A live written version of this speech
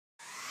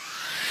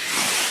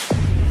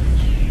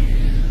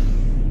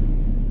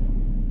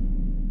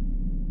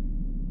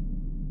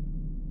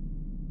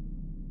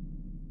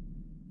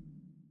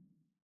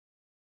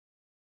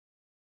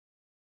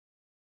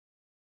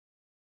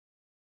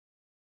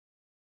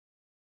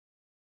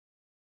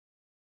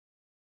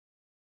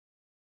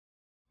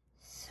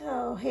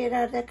So here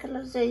are the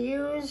colors I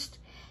used: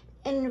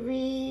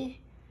 Envy,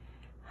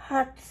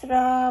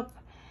 Heartthrob,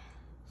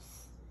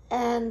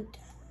 and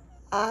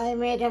I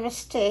made a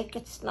mistake.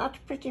 It's not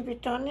Pretty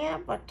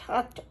Betonia, but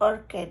Hot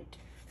Orchid.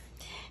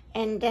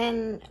 And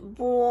then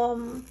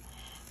Boom,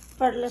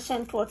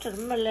 Pearlescent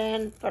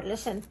Watermelon,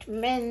 Pearlescent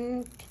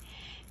Mint,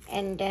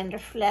 and then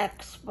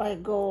Reflex by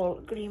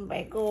Gold, Green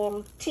by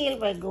Gold, Teal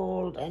by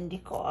Gold, and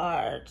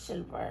Decoart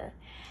Silver.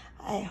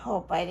 I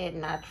hope I did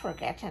not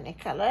forget any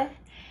color.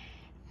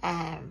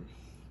 And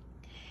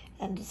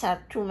these are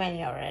too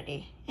many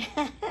already.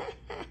 Hi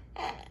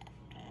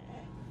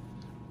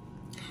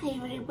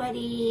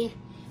everybody,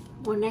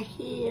 wanna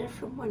hear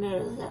from one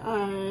of the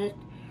art.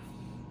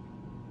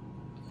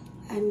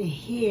 And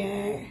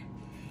here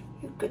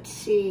you could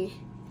see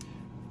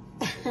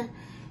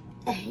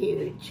a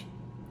huge,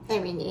 I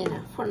mean, you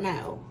know, for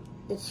now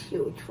it's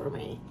huge for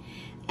me.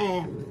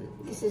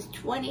 This is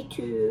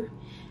 22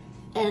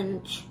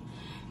 inch,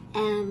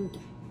 and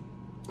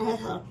I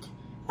thought,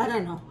 I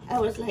don't know, I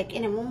was like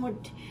in a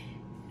mood.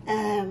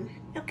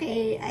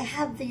 Okay, I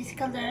have these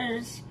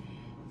colors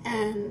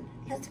and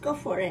let's go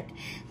for it.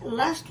 The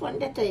last one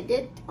that I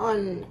did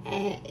on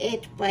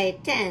 8 by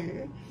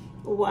 10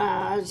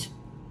 was,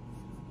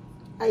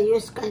 I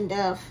used kind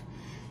of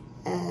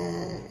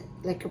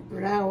like a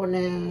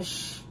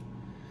brownish,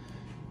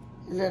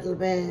 a little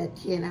bit,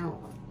 you know,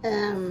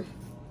 and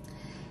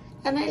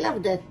I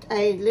loved it.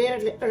 I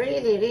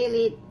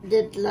really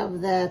did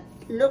love that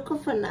look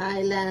of an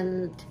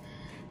island.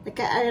 Like,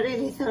 I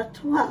really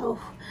thought, wow,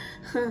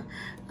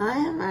 I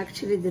am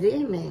actually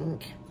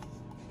dreaming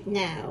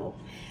now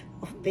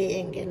of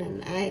being in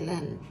an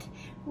island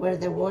where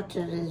the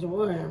water is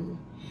warm,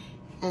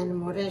 and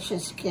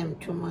Mauritius came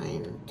to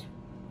mind.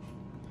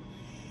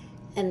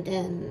 And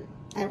then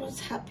I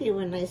was happy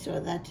when I saw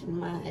that in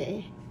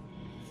my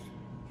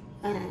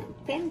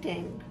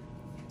painting.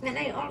 And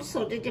I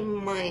also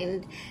didn't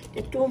mind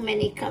the too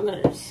many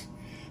colors.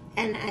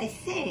 And I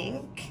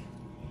think,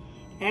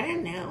 I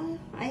don't know,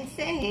 I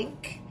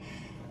think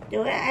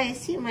the way I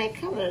see my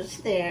colors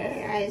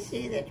there, I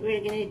see that we're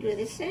going to do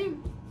the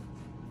same.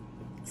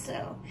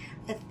 So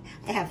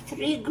I have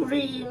 3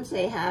 greens,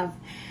 I have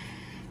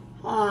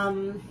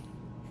 1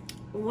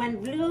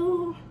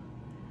 blue,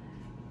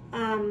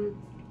 I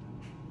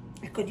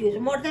could use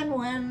more than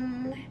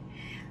 1,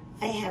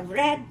 I have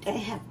red, I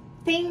have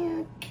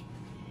pink,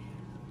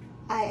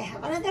 I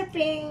have another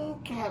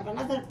pink, I have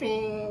another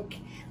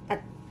pink,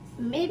 but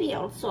maybe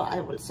also I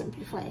will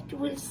simplify it,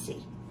 we'll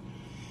see.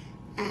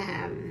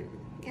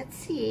 Let's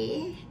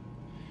see,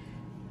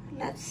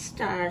 let's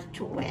start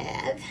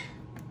with,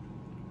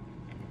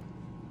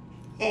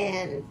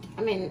 and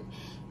I mean,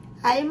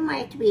 I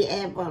might be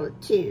able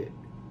to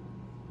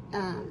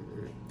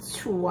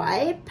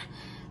swipe,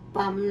 but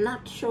I'm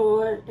not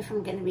sure if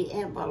I'm going to be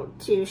able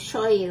to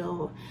show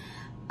you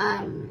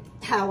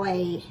how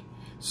I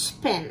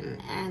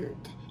spin, and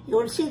you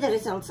will see the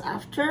results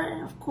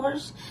after, of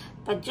course,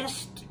 but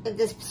just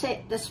the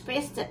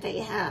space that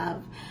I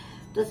have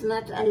does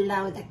not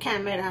allow the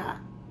camera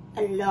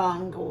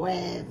along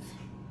with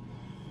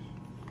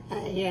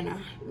you know,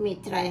 me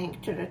trying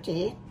to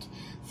rotate.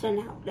 So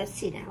now let's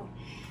see now.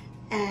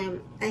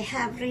 I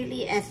have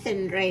really a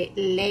thin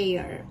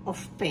layer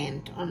of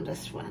paint on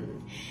this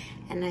one,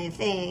 and I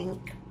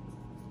think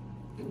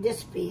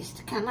this piece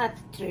cannot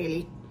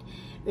really,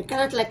 we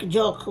cannot like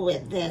joke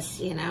with this,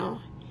 you know.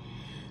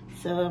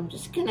 So I'm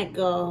just gonna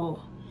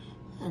go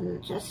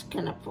and just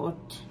gonna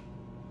put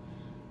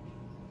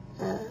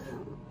a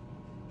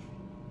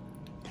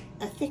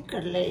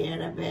thicker layer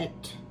a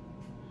bit,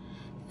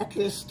 at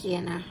least,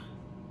 you know.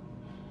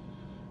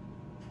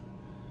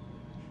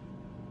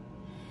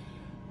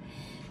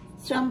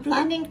 So I'm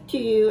planning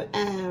to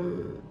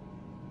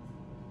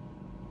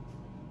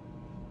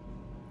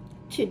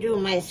do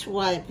my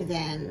swipe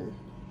then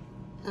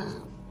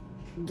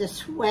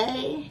this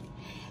way,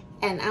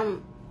 and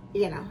I'm,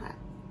 you know,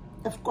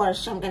 of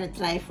course I'm gonna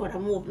try for a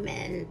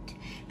movement,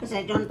 because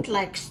I don't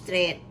like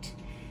straight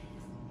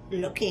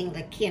looking,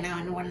 like, you know,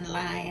 in one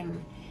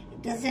line.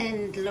 It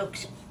doesn't look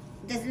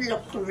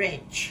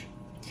rich.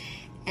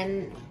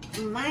 And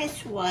my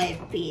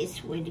swipe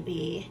piece would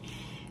be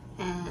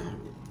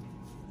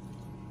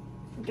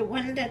the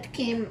one that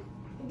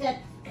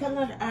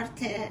Color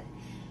Arte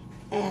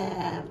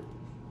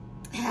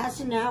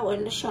has now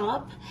in the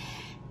shop,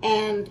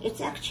 and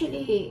it's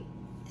actually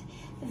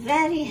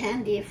very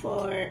handy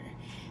for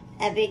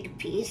a big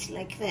piece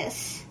like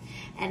this.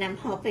 And I'm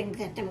hoping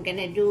that I'm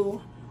gonna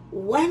do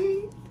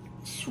 1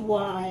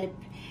 swipe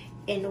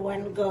in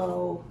 1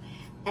 go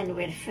and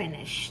we're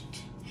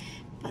finished.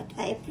 But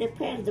I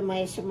prepared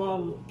my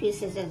small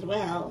pieces as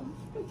well.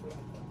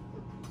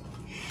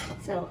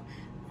 So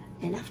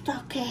enough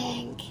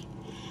talking.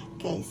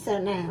 Okay, so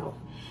now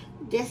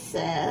this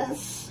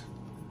is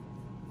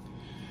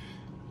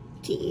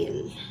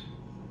teal.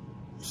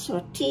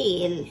 So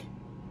teal,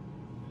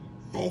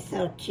 I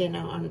thought, you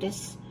know, on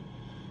this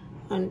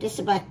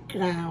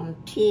background,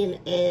 teal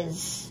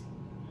is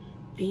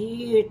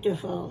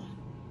beautiful.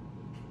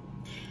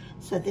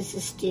 So this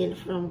is teal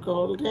from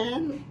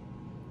Golden.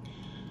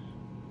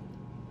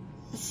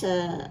 It's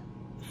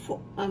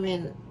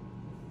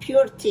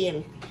pure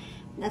teal,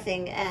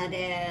 nothing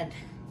added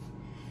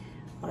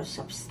or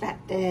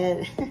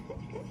subtracted.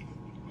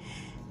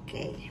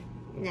 Okay,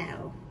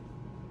 now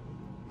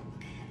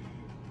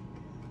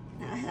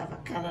I have a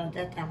color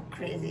that I'm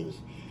crazy,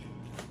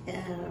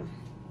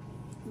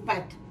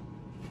 but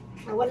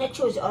I want to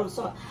choose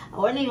also, I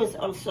want to use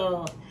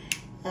also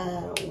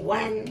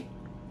one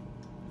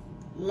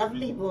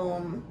lovely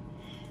boom.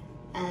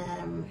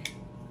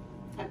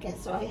 Okay,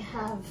 so I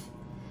have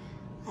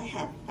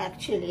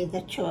actually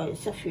the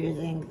choice of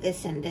using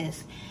this and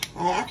this.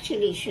 I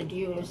actually should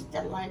use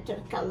the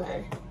lighter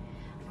color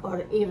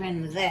or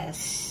even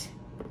this,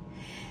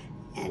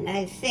 and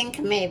I think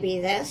maybe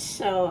this.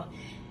 So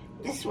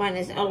this one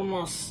is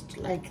almost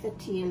like the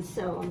teal,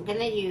 so I'm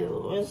gonna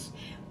use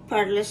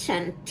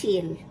Pearlescent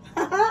teal.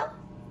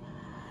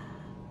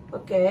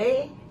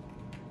 Okay,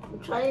 I'm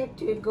trying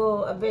to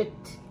go a bit,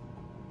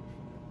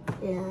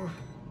 yeah.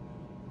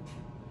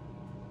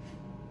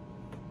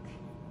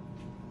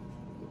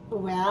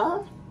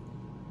 Well,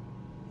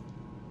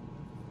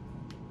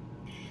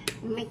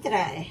 let me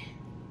try.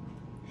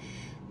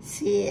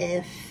 See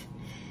if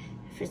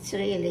it's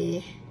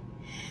really,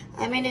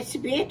 I mean, it's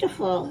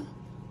beautiful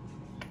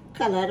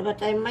color,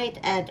 but I might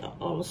add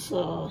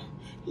also,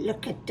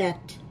 look at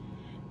that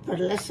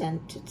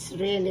pearlescent. It's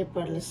really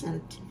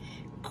pearlescent.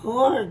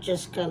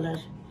 Gorgeous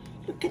color.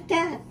 Look at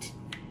that.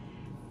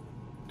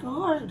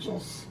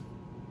 Gorgeous.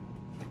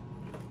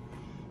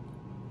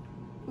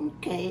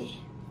 Okay.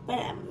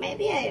 But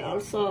maybe I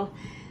also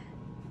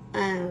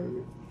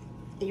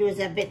use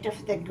a bit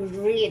of the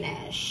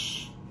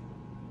greenish.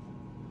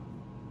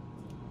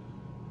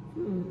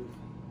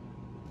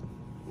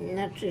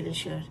 Not really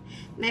sure.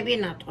 Maybe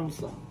not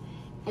also.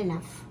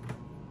 Enough.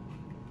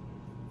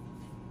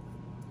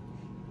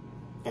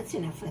 That's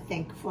enough, I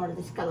think, for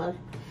this color.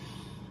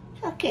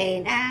 Okay,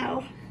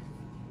 now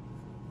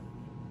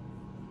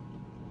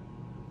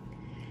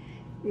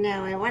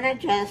I want to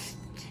just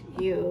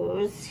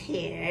use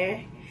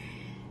here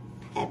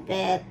a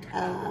bit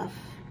of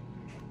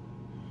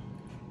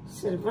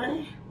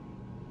silver.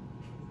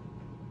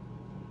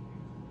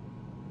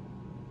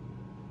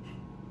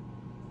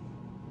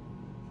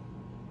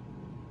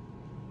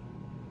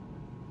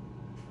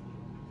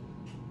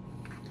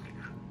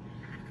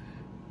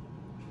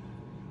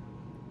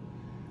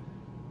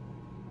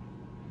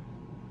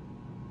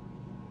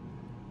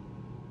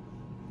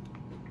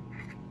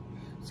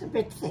 It's a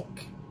bit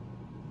thick,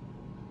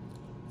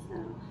 so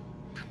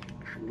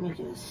let me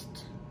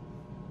just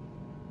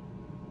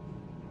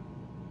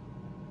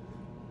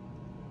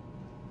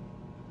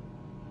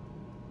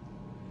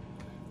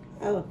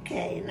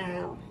okay,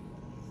 now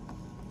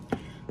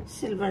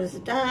silver is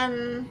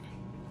done.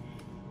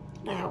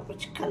 Now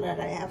which color?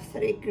 I have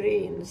 3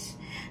 greens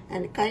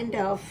and kind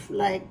of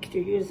like to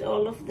use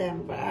all of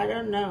them, but I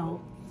don't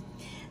know.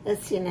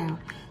 Let's see now.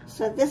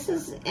 So this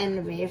is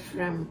Envy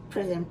from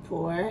Prison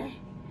Pour,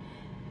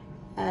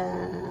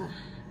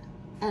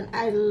 and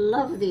I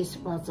love these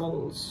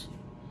puzzles.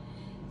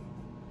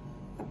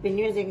 I've been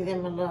using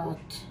them a lot.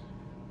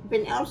 I've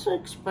been also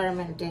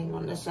experimenting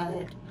on the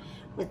side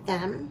with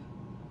them.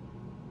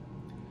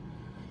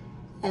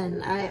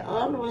 And I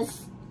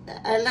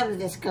love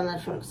this color,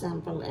 for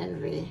example,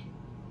 Envy.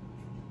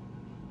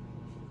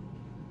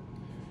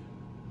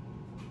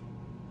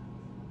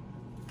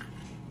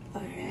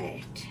 All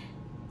right.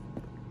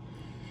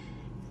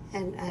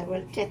 And I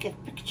will take a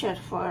picture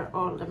for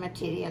all the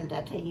material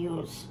that I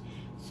use.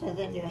 So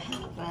then you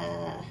have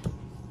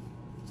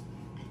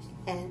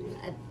an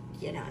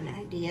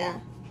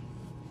idea.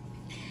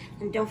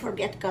 And don't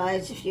forget,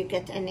 guys, if you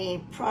get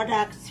any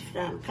products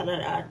from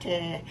Color Art,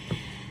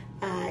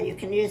 you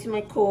can use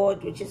my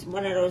code, which is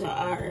Monorosa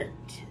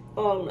Art,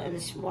 all in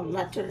small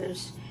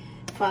letters,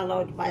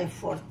 followed by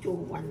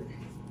 421.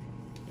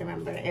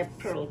 Remember,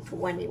 April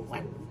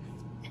 21.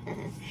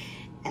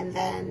 And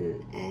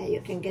then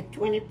you can get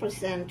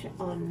 20%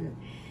 on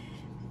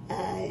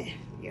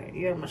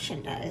your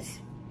merchandise.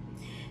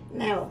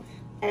 Now,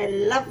 I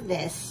love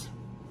this,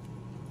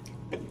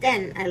 but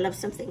then I love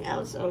something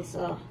else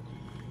also.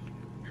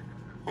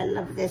 I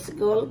love this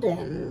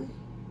golden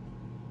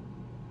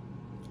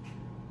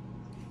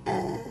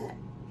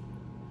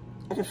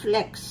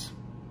reflex.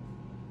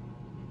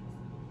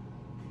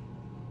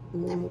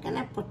 And I'm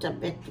gonna put a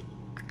bit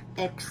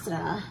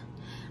extra.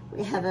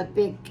 We have a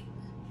big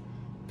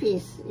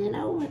piece. You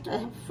know what,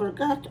 I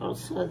forgot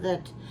also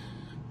that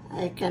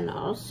I can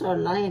also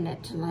line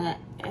it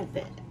a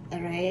bit,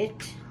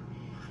 right?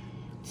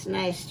 It's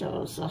nice to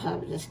also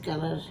have this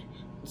color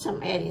in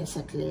some areas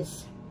at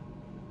least.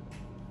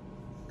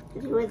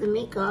 Are you with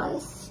me,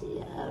 guys?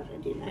 Yeah,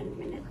 already 9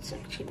 minutes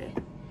actually.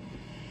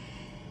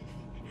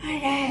 All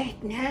right,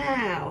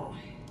 now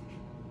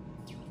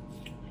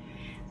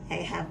I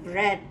have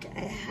red, I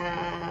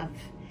have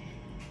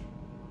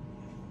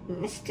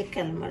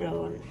mystical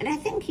maroon, and I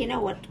think, you know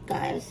what,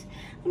 guys,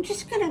 I'm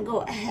just gonna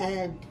go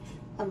ahead.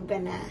 I'm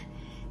gonna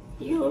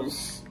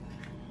use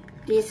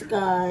these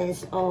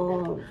guys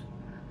all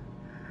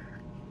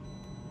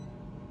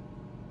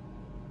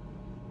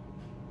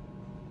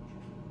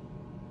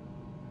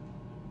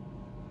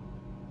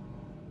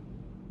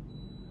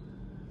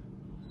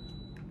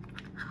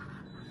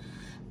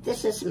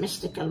this is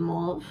Mystical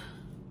Mauve,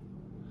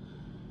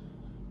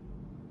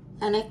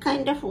 and I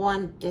kind of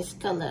want this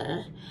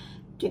color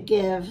to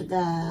give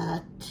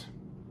that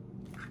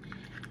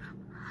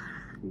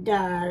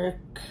dark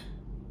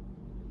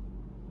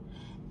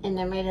in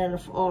the middle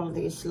of all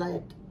these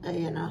light,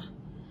 you know,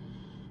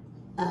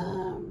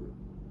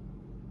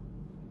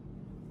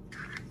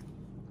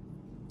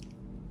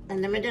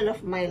 in the middle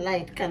of my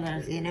light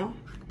colors, you know.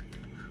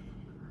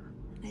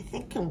 I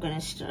think I'm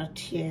gonna start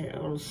here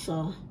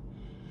also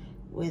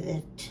with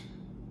it.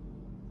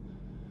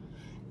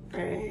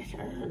 Alright, I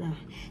don't know.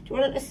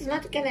 Well, this is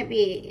not gonna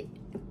be,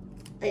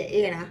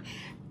 you know,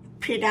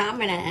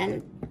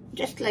 predominant,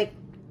 just like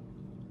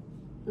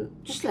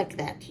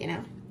that, you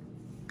know.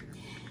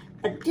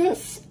 But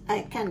this,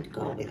 I can't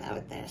go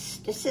without this.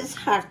 This is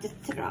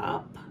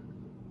Heartthrob.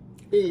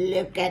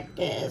 Look at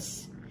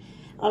this.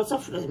 Also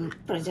from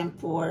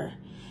Present-Pour.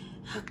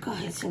 Oh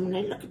guys, when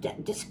I look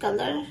at this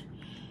color,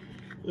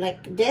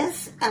 like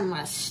this, a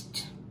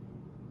must.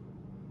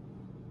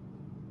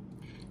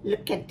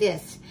 Look at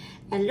this.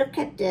 And look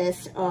at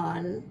this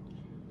on,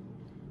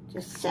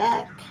 just a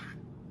sec.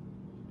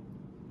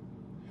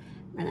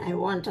 And I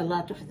want a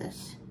lot of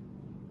this.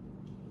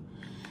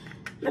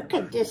 Look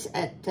at this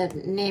at the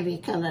navy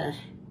color.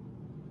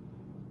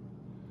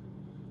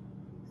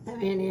 I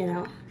mean, you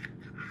know,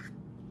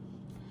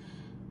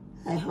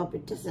 I hope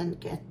it doesn't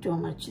get too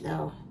much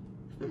though.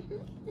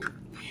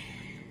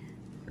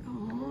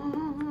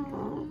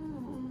 Oh,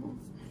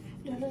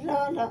 la,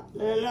 la, la,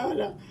 la,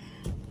 la.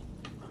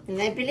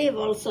 And I believe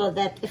also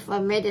that if I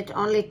made it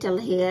only till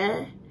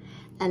here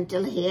and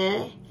till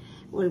here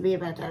will be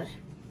better.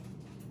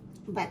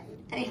 But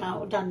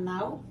anyhow, done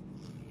now.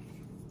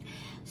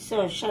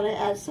 So shall I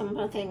add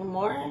something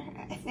more?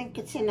 I think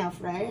it's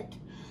enough, right?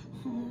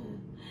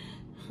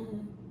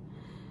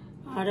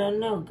 I don't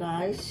know,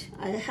 guys.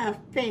 I have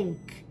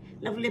pink,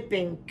 lovely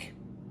pink.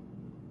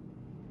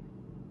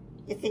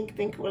 You think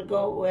pink will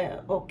go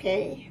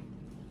okay?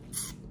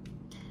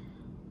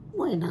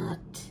 Why not?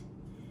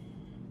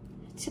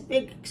 It's a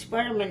big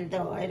experiment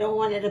though. I don't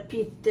want to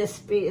repeat this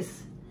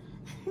piece.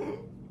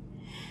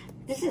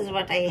 This is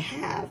what I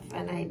have,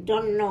 and I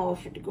don't know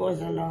if it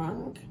goes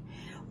along,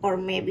 or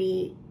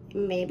maybe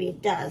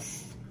it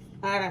does.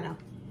 I don't know.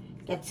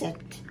 That's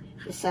it.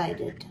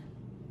 Decided.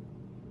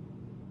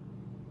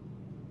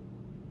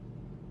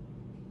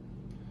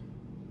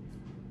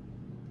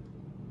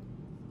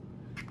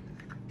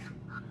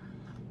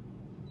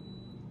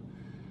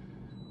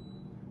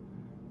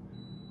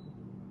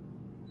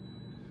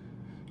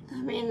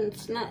 I mean,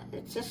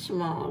 it's a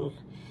small,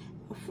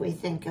 if we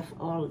think of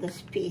all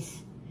this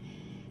piece.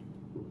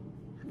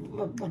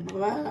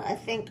 Well, I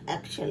think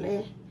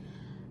actually,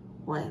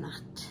 why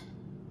not?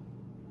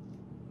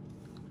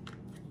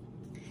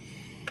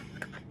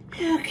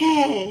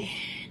 Okay,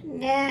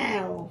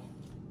 now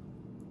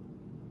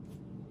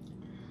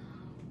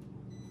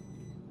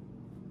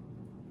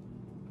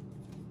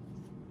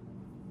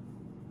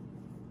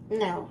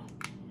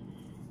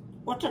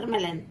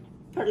watermelon,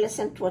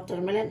 Pearlescent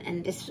watermelon,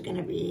 and this is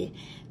gonna be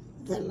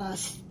the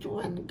last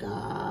one,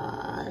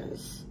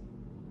 guys.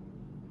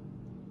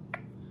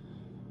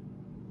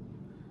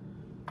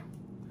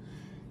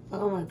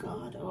 Oh my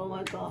god, oh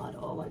my god,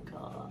 oh my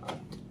god.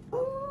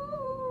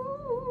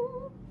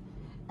 Ooh.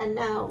 And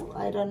now,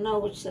 I don't know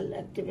which will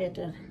activate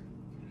it.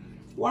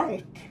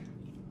 White.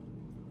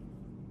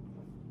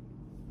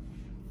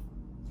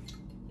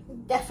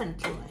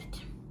 Definitely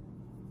white.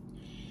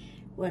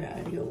 Where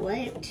are you,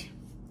 white?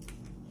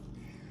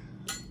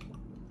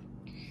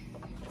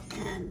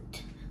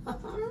 And, I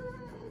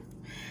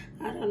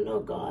don't know,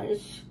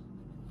 guys.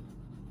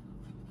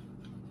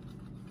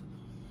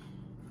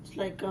 It's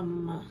like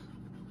I'm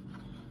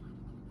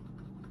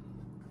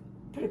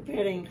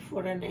preparing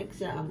for an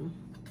exam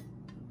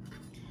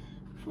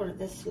for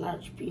this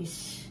large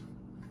piece.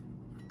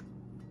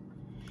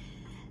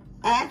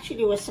 I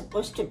actually was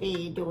supposed to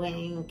be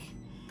doing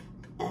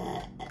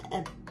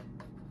a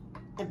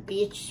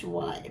beach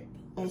swipe.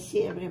 I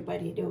see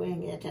everybody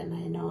doing it, and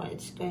I know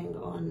it's going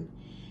on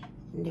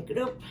in the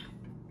group.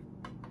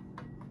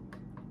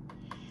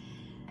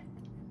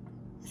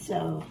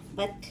 So,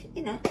 but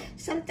you know,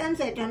 sometimes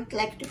I don't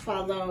like to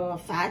follow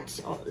fads,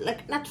 or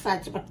like not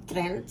fads but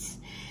trends.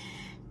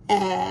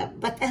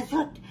 But I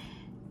thought,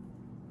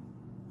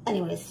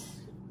 anyways,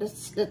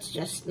 let's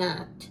just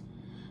not.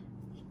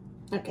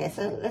 Okay,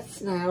 so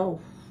let's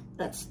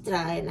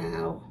try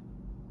now.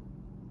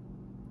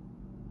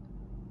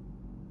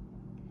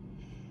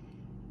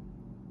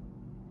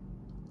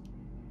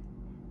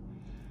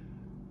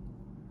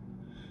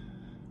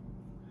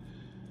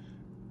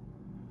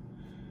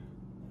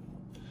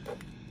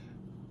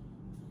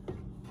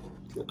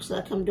 Looks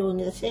like I'm doing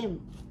the same.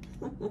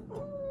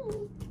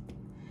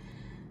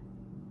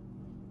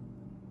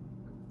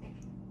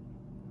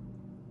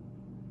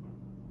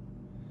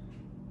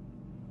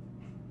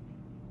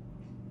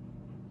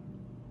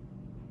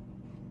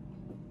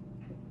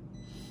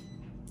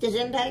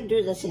 Didn't I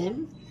do the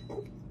same?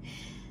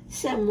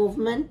 Same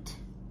movement.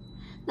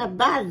 Not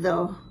bad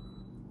though.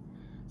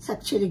 It's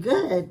actually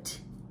good.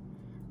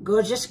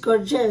 Gorgeous,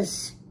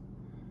 gorgeous.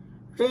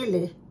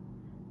 Really.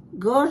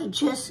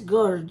 Gorgeous,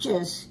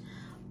 gorgeous.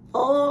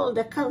 All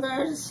the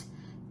colors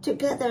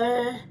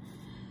together.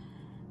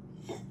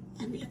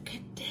 And look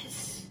at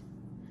this.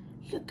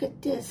 Look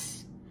at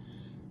this.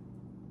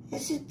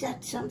 Isn't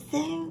that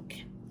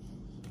something?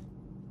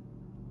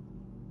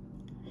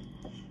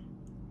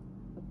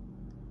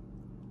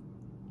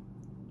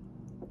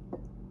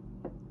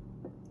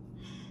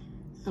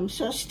 I'm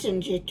so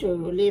stingy to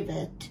leave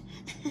it.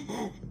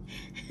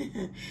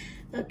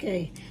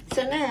 Okay,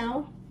 so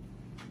now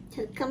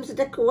here comes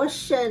the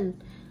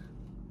question.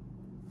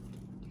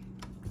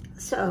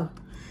 So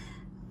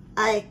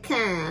I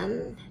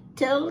can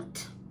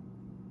tilt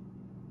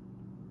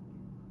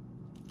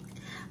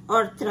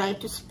or try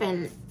to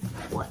spin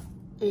what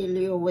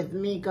you with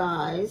me,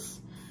 guys,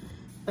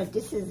 but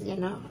this is, you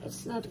know,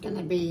 it's not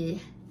gonna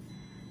be,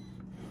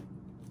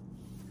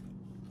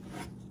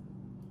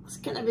 it's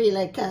gonna be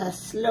like a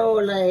slow,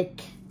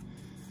 like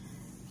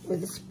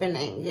with the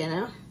spinning, you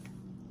know,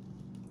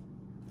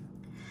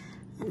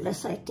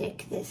 unless I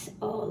take this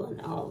all in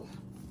all,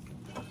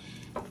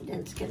 then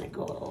it's gonna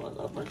go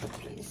all over the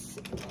place.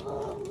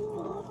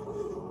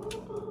 Oh.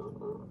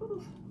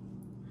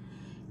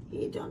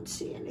 You don't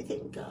see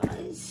anything,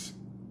 guys,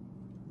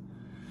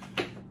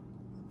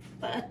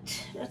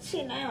 but let's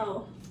see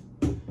now.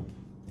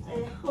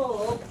 I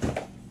hope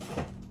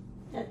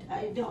that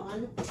I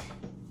don't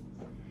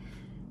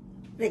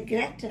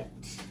regret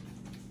it.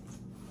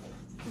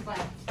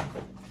 But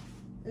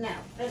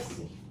now, let's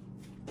see.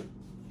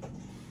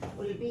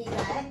 We'll be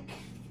back.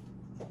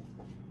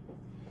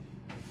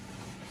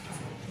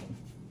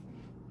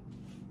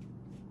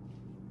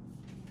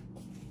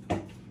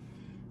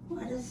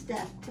 What is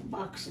that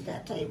box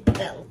that I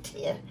built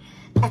here?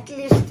 At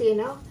least, you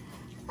know,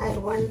 I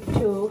want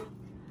to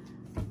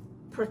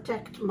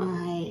protect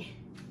my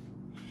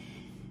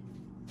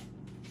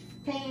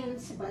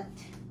pens, but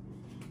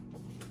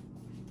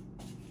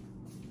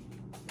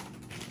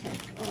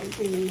take all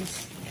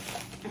these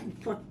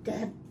and put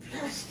the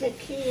plastic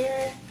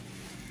here.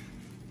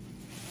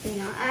 You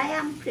know, I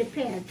am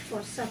prepared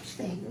for such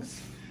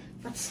things,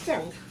 but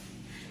still,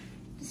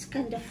 this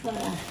kind of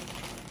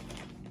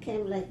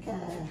came like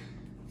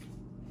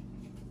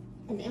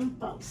an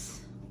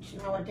impulse, which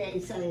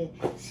nowadays I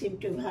seem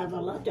to have a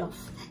lot of.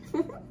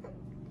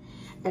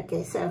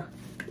 Okay, so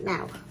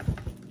now,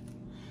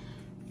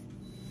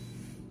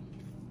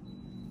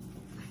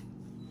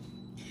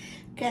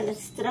 okay,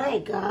 let's try,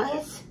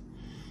 guys,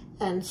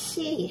 and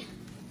see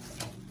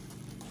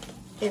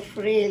if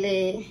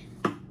really,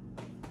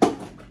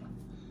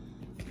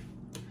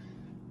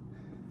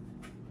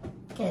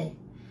 okay,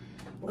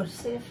 we're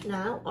safe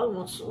now,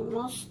 almost.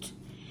 Let's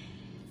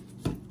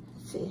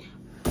see,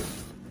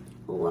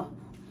 whoa,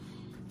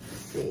 let's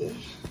see.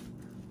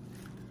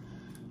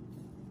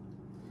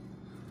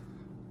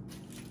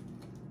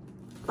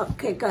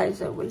 Okay,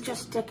 guys, I will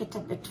just take it a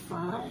bit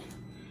far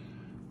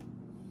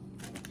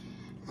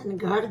and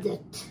guard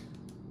it.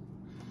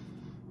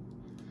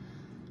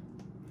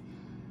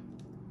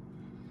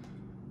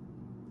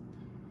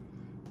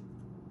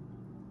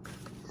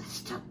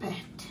 Stop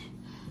it,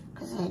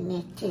 because I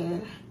need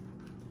to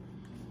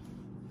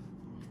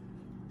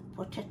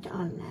put it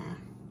on now.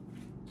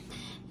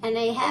 And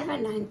I have a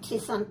 90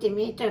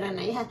 centimeter, and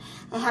I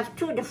have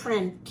two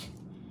different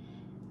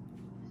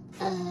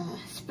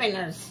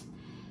spinners.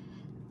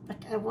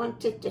 But I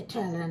wanted the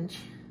challenge.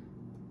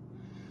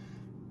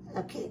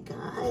 Okay,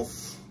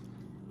 guys,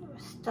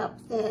 stop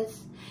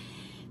this.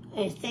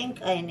 I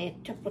think I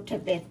need to put a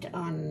bit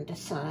on the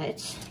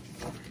sides.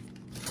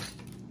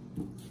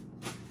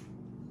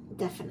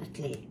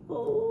 Definitely.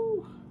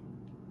 Oh.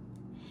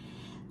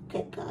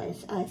 Okay,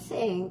 guys, I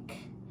think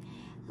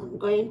I'm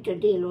going to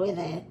deal with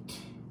it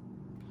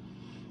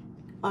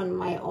on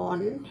my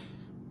own.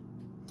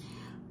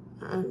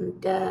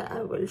 And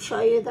I will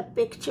show you the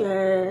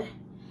picture.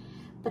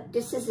 But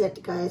this is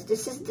it, guys.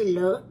 This is the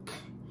look,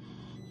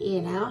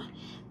 you know.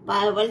 But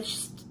I will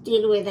just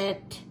deal with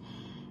it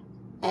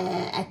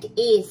at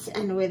ease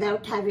and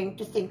without having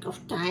to think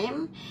of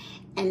time.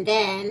 And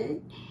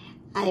then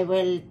I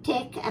will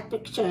take a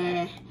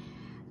picture.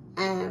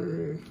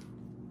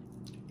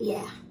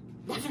 Yeah,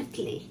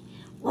 definitely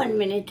 1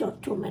 minute or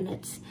 2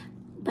 minutes.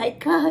 Bye,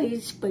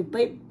 guys. Bye,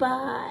 bye,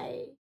 bye.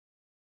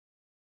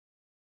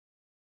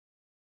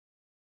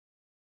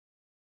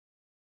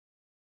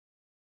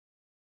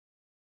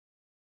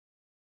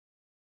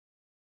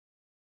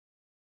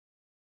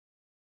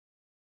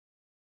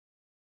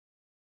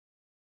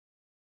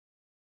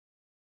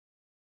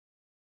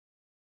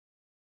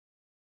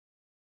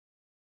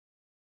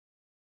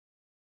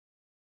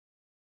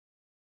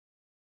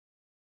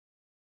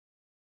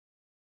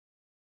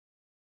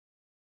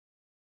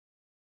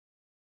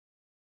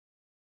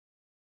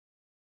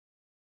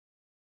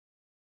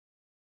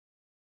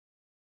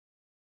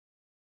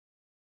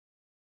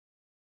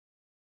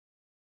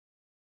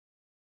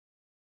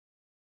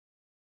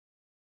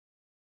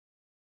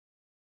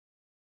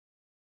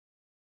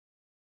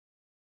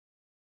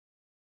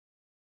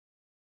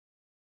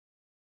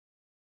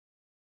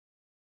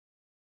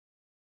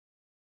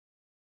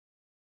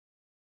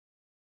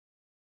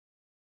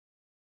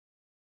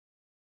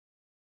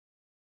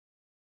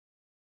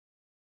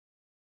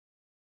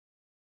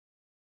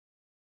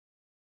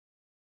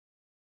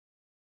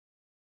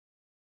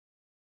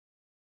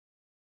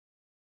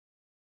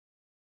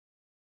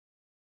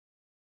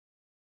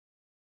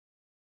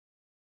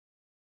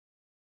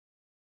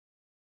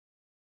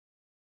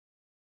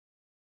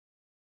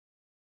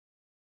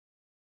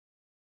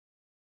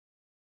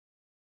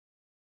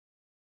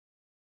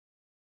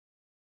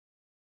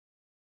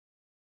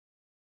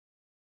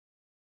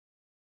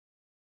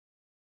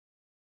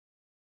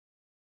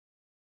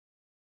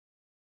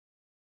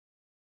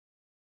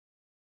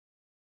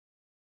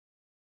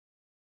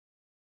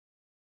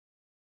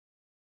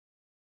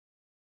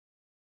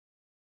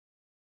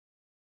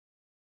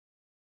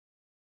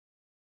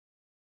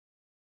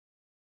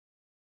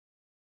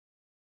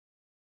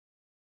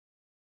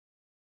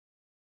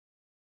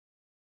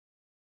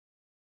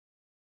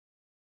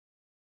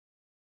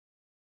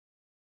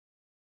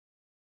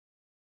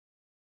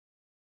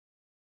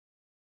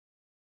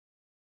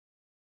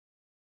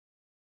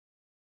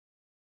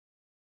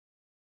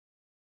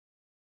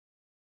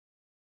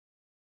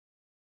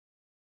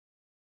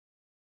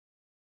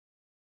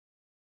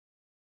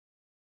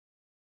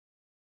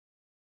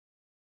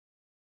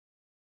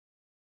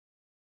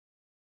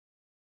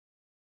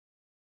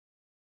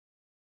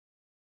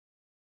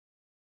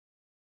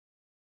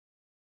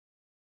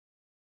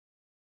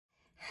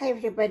 Hi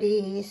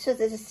everybody, so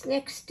this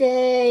next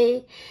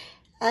day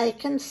I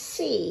can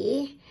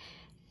see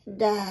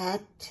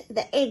that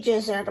the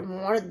edges are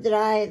more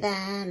dry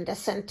than the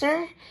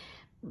center,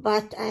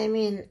 but I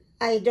mean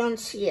I don't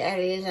see a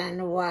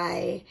reason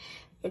why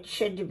it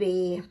should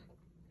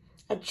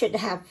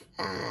have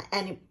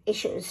any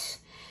issues.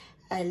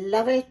 I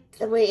love it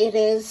the way it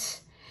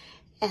is,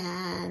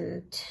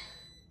 and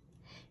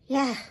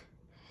yeah.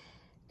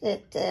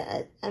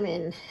 I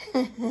mean,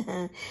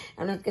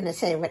 I'm not going to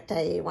say what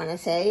I want to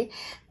say.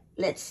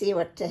 Let's see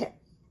what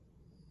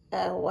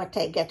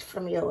I get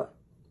from you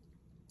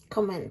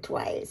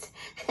comment-wise.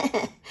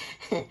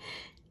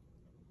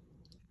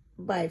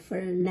 Bye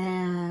for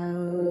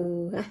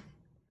now.